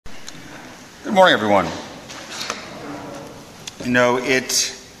Good morning, everyone. You know,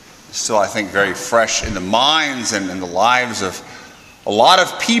 it's still, I think, very fresh in the minds and in the lives of a lot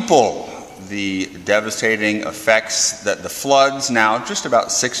of people, the devastating effects that the floods now just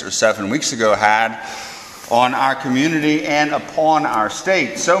about 6 or 7 weeks ago had on our community and upon our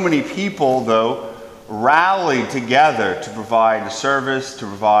state. So many people, though, rallied together to provide service, to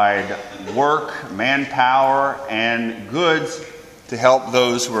provide work, manpower, and goods to help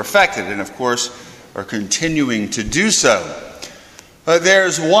those who were affected, and of course are continuing to do so.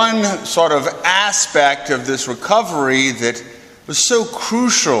 There's one sort of aspect of this recovery that was so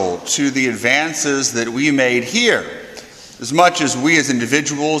crucial to the advances that we made here. As much as we as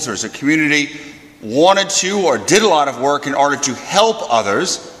individuals or as a community wanted to or did a lot of work in order to help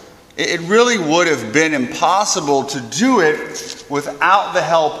others, it really would have been impossible to do it without the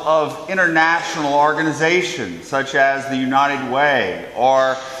help of international organizations such as the United Way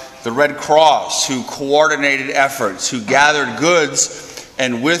or the Red Cross, who coordinated efforts, who gathered goods,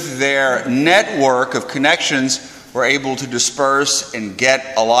 and with their network of connections were able to disperse and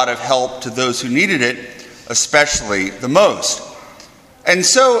get a lot of help to those who needed it, especially the most. And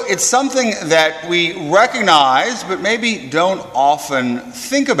so it's something that we recognize but maybe don't often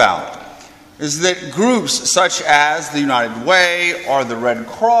think about, is that groups such as the United Way or the Red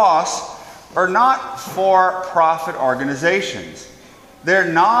Cross are not for-profit organizations.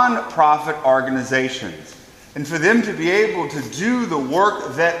 They're non-profit organizations. And for them to be able to do the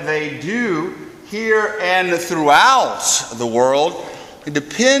work that they do here and throughout the world, they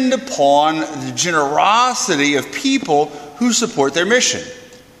depend upon the generosity of people who support their mission.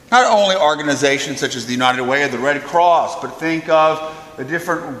 Not only organizations such as the United Way or the Red Cross, but think of the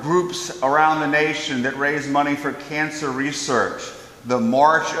different groups around the nation that raise money for cancer research, the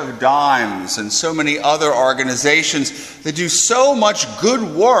March of Dimes, and so many other organizations that do so much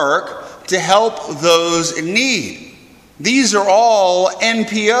good work to help those in need. These are all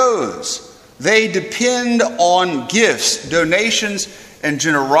NPOs. They depend on gifts, donations, and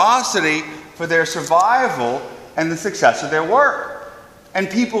generosity for their survival and the success of their work. And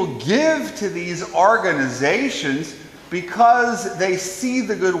people give to these organizations because they see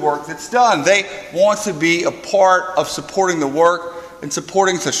the good work that's done. They want to be a part of supporting the work and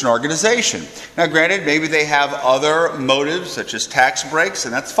supporting such an organization. Now, granted, maybe they have other motives, such as tax breaks,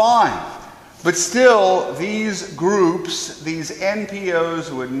 and that's fine. But still, these groups, these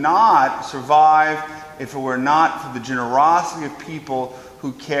NPOs, would not survive if it were not for the generosity of people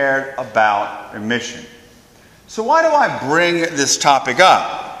who cared about their mission. So why do I bring this topic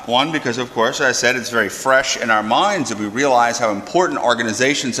up? One, because of course, as I said, it's very fresh in our minds, and we realize how important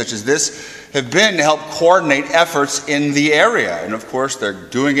organizations such as this have been to help coordinate efforts in the area. And of course, they're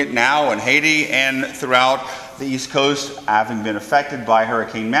doing it now in Haiti and throughout the East Coast, having been affected by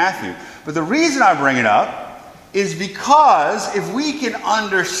Hurricane Matthew. But the reason I bring it up is because if we can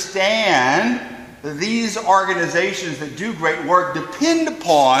understand that these organizations that do great work depend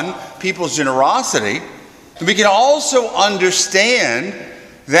upon people's generosity, we can also understand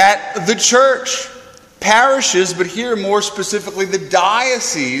that the church, parishes, but here more specifically the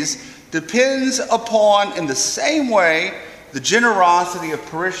diocese, depends upon, in the same way, the generosity of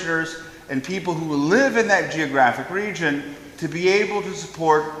parishioners and people who live in that geographic region to be able to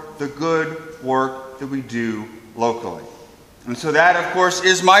support the good work that we do locally. And so that, of course,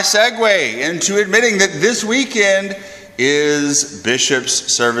 is my segue into admitting that this weekend is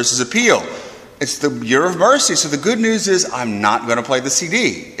Bishop's Services Appeal. It's the Year of Mercy, so the good news is I'm not going to play the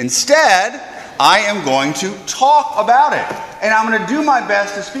CD. Instead, I am going to talk about it. And I'm going to do my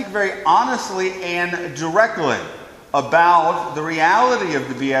best to speak very honestly and directly about the reality of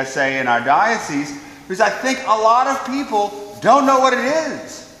the BSA in our diocese, because I think a lot of people don't know what it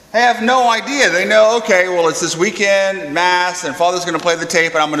is. They have no idea. They know, okay, well, it's this weekend, Mass, and Father's going to play the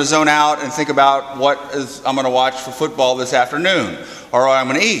tape, and I'm going to zone out and think about I'm going to watch for football this afternoon, or what I'm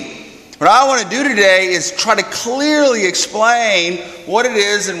going to eat. What I want to do today is try to clearly explain what it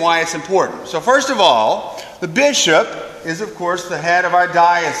is and why it's important. So first of all, the bishop is, of course, the head of our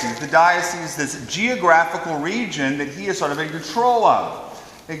diocese. The diocese, this geographical region that he is sort of in control of.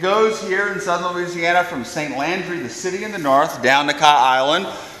 It goes here in southern Louisiana from St. Landry, the city in the north, down to Kai Island,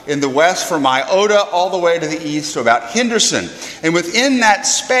 in the west from Iota, all the way to the east to about Henderson. And within that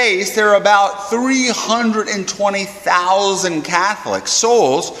space, there are about 320,000 Catholic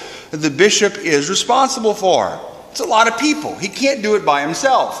souls that the bishop is responsible for. It's a lot of people. He can't do it by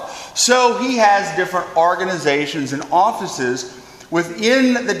himself. So he has different organizations and offices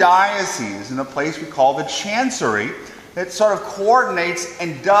within the diocese in a place we call the Chancery that sort of coordinates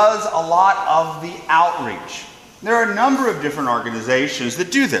and does a lot of the outreach. There are a number of different organizations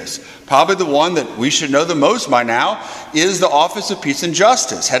that do this. Probably the one that we should know the most by now is the Office of Peace and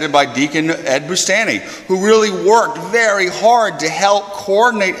Justice, headed by Deacon Ed Bustani, who really worked very hard to help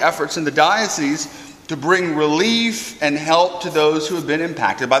coordinate efforts in the diocese to bring relief and help to those who have been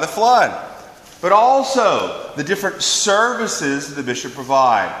impacted by the flood. But also the different services that the bishop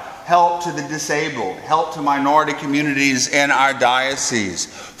provides. Help to the disabled, help to minority communities in our diocese,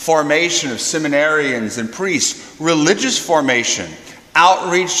 formation of seminarians and priests, religious formation,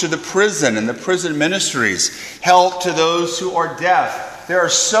 outreach to the prison and the prison ministries, help to those who are deaf. There are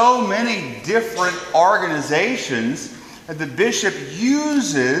so many different organizations that the bishop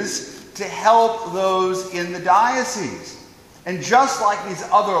uses to help those in the diocese. And just like these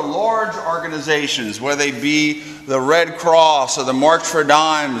other large organizations, whether they be the Red Cross or the March for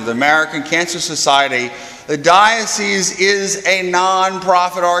Dimes, the American Cancer Society, the diocese is a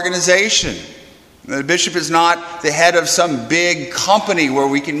non-profit organization. The bishop is not the head of some big company where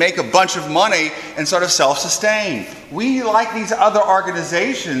we can make a bunch of money and sort of self-sustain. We, like these other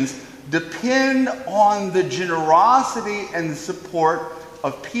organizations, depend on the generosity and the support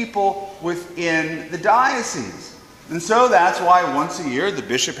of people within the diocese. And so that's why once a year the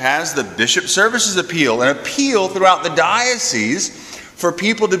bishop has the Bishop Services Appeal, an appeal throughout the diocese for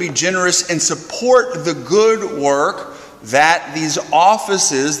people to be generous and support the good work that these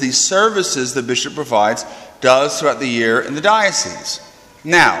offices, these services the bishop provides, does throughout the year in the diocese.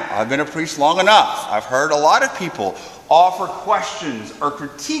 Now, I've been a priest long enough. I've heard a lot of people offer questions or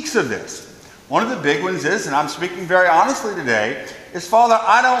critiques of this. One of the big ones is, and I'm speaking very honestly today, is, Father,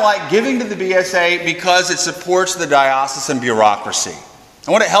 I don't like giving to the BSA because it supports the diocesan bureaucracy.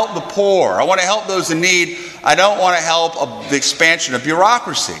 I want to help the poor. I want to help those in need. I don't want to help the expansion of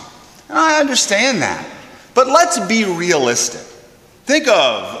bureaucracy. And I understand that. But let's be realistic. Think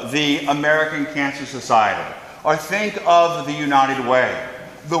of the American Cancer Society, or think of the United Way.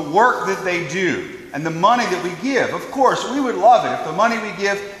 The work that they do and the money that we give. Of course, we would love it if the money we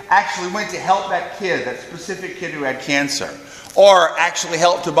give actually went to help that kid, that specific kid who had cancer, or actually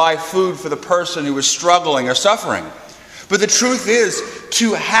help to buy food for the person who was struggling or suffering. But the truth is,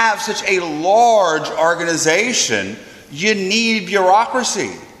 to have such a large organization, you need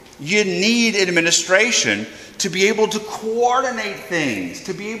bureaucracy. You need administration to be able to coordinate things,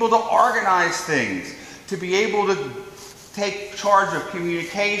 to be able to organize things, to be able to take charge of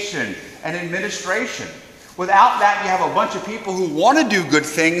communication and administration. Without that, you have a bunch of people who want to do good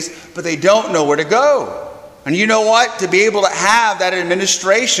things, but they don't know where to go. And you know what? To be able to have that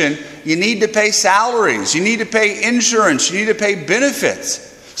administration, you need to pay salaries, you need to pay insurance, you need to pay benefits.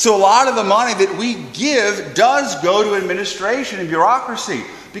 So a lot of the money that we give does go to administration and bureaucracy,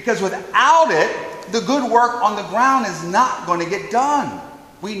 because without it, the good work on the ground is not going to get done.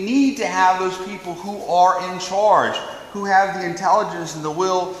 We need to have those people who are in charge, who have the intelligence and the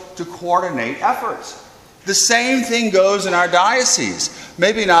will to coordinate efforts. The same thing goes in our diocese.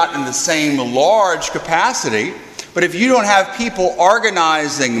 Maybe not in the same large capacity, but if you don't have people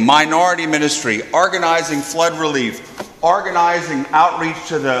organizing minority ministry, organizing flood relief, organizing outreach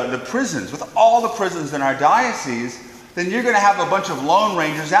to the prisons, with all the prisons in our diocese, then you're going to have a bunch of lone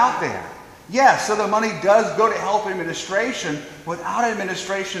rangers out there. Yes, so the money does go to help administration. Without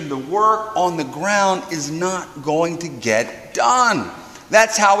administration, the work on the ground is not going to get done.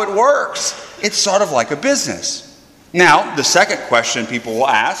 That's how it works. It's sort of like a business. Now, the second question people will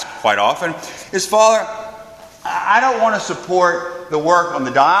ask quite often is, Father, I don't want to support the work on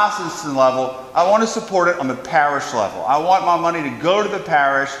the diocesan level. I want to support it on the parish level. I want my money to go to the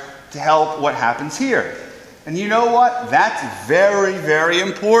parish to help what happens here. And you know what? That's very, very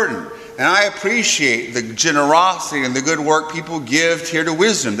important. And I appreciate the generosity and the good work people give here to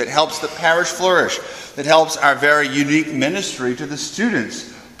Wisdom that helps the parish flourish, that helps our very unique ministry to the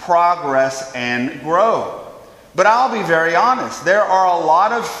students progress and grow. But I'll be very honest, there are a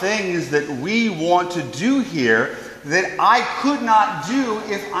lot of things that we want to do here that I could not do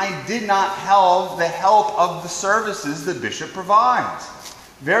if I did not have the help of the services the bishop provides.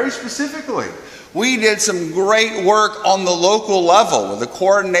 Very specifically, we did some great work on the local level with the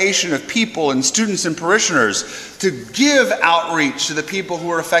coordination of people and students and parishioners to give outreach to the people who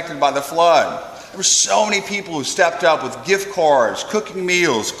were affected by the flood. There were so many people who stepped up with gift cards, cooking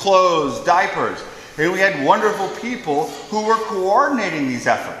meals, clothes, diapers. And we had wonderful people who were coordinating these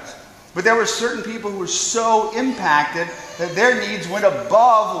efforts. But there were certain people who were so impacted that their needs went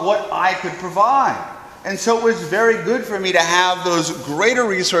above what I could provide. And so it was very good for me to have those greater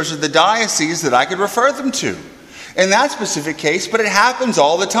resources of the diocese that I could refer them to. In that specific case, but it happens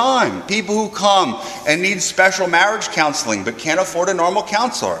all the time. People who come and need special marriage counseling but can't afford a normal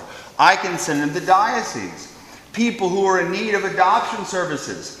counselor, I can send them to diocese. People who are in need of adoption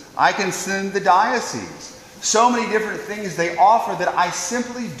services, I can send the diocese. So many different things they offer that I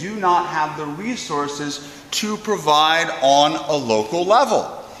simply do not have the resources to provide on a local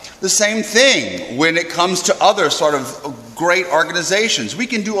level. The same thing when it comes to other sort of great organizations. We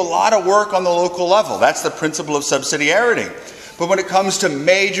can do a lot of work on the local level. That's the principle of subsidiarity. But when it comes to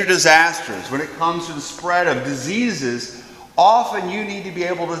major disasters, when it comes to the spread of diseases, often you need to be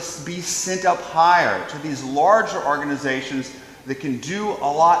able to be sent up higher to these larger organizations that can do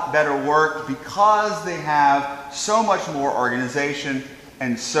a lot better work because they have so much more organization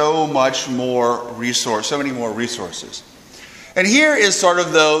and so many more resources. And here is sort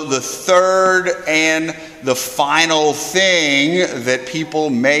of the third and the final thing that people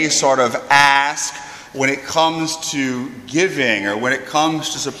may sort of ask when it comes to giving or when it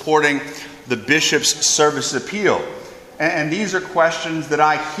comes to supporting the bishop's service appeal. And these are questions that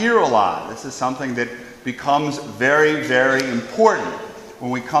I hear a lot. This is something that becomes very, very important when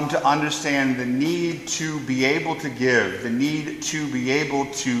we come to understand the need to be able to give, the need to be able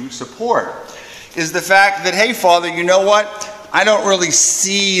to support, is the fact that, hey, Father, you know what? I don't really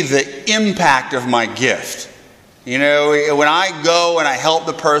see the impact of my gift. You know, when I go and I help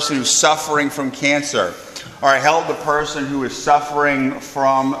the person who's suffering from cancer, or I help the person who is suffering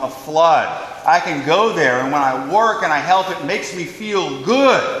from a flood, I can go there, and when I work and I help, it makes me feel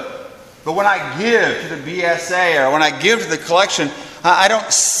good. But when I give to the BSA or when I give to the collection, I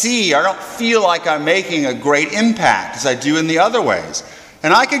don't feel like I'm making a great impact as I do in the other ways.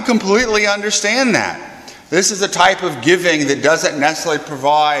 And I can completely understand that. This is a type of giving that doesn't necessarily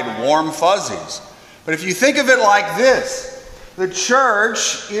provide warm fuzzies. But if you think of it like this, the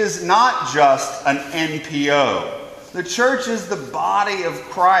church is not just an NPO. The church is the body of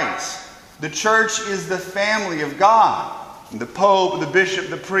Christ. The church is the family of God. The Pope, the bishop,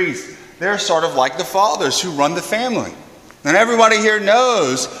 the priest, they're sort of like the fathers who run the family. And everybody here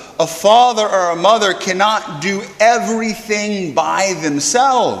knows a father or a mother cannot do everything by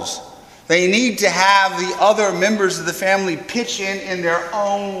themselves. They need to have the other members of the family pitch in their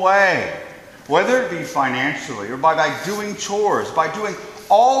own way, whether it be financially or by doing chores, by doing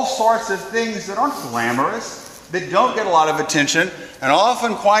all sorts of things that aren't glamorous, that don't get a lot of attention, and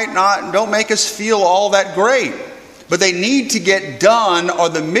often don't make us feel all that great. But they need to get done, or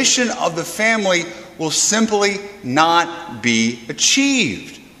the mission of the family will simply not be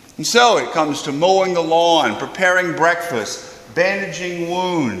achieved. And so it comes to mowing the lawn, preparing breakfast, bandaging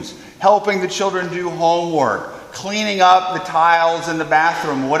wounds, helping the children do homework, cleaning up the tiles in the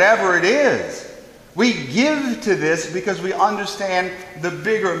bathroom, whatever it is. We give to this because we understand the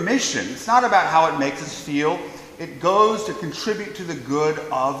bigger mission. It's not about how it makes us feel. It goes to contribute to the good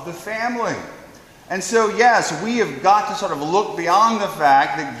of the family. And so, yes, we have got to sort of look beyond the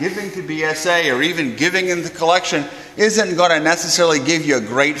fact that giving to BSA or even giving in the collection isn't going to necessarily give you a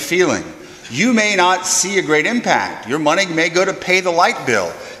great feeling. You may not see a great impact. Your money may go to pay the light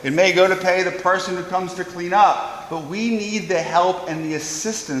bill. It may go to pay the person who comes to clean up. But we need the help and the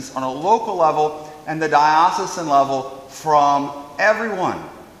assistance on a local level and the diocesan level from everyone.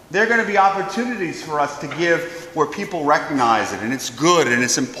 There are going to be opportunities for us to give where people recognize it, and it's good and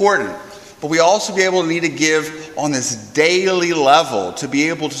it's important. But we also need to give on this daily level to be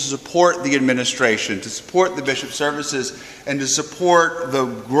able to support the administration, to support the bishop services, and to support the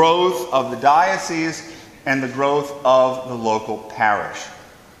growth of the diocese and the growth of the local parish.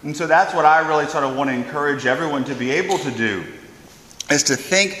 And so that's what I really sort of want to encourage everyone to be able to do, is to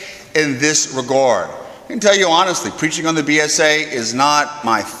think in this regard. I can tell you honestly, preaching on the BSA is not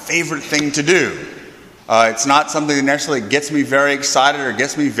my favorite thing to do. It's not something that necessarily gets me very excited or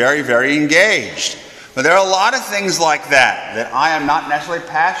gets me very, very engaged. But there are a lot of things like that I am not necessarily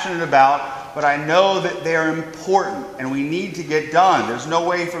passionate about, but I know that they are important and we need to get done. There's no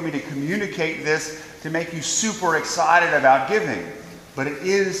way for me to communicate this to make you super excited about giving. But it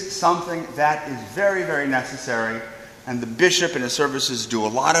is something that is very, very necessary. And the bishop and his services do a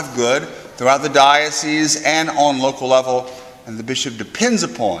lot of good throughout the diocese and on local level. And the bishop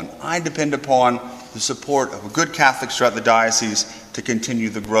I depend upon the support of good Catholics throughout the diocese to continue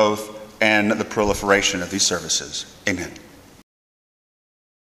the growth and the proliferation of these services. Amen.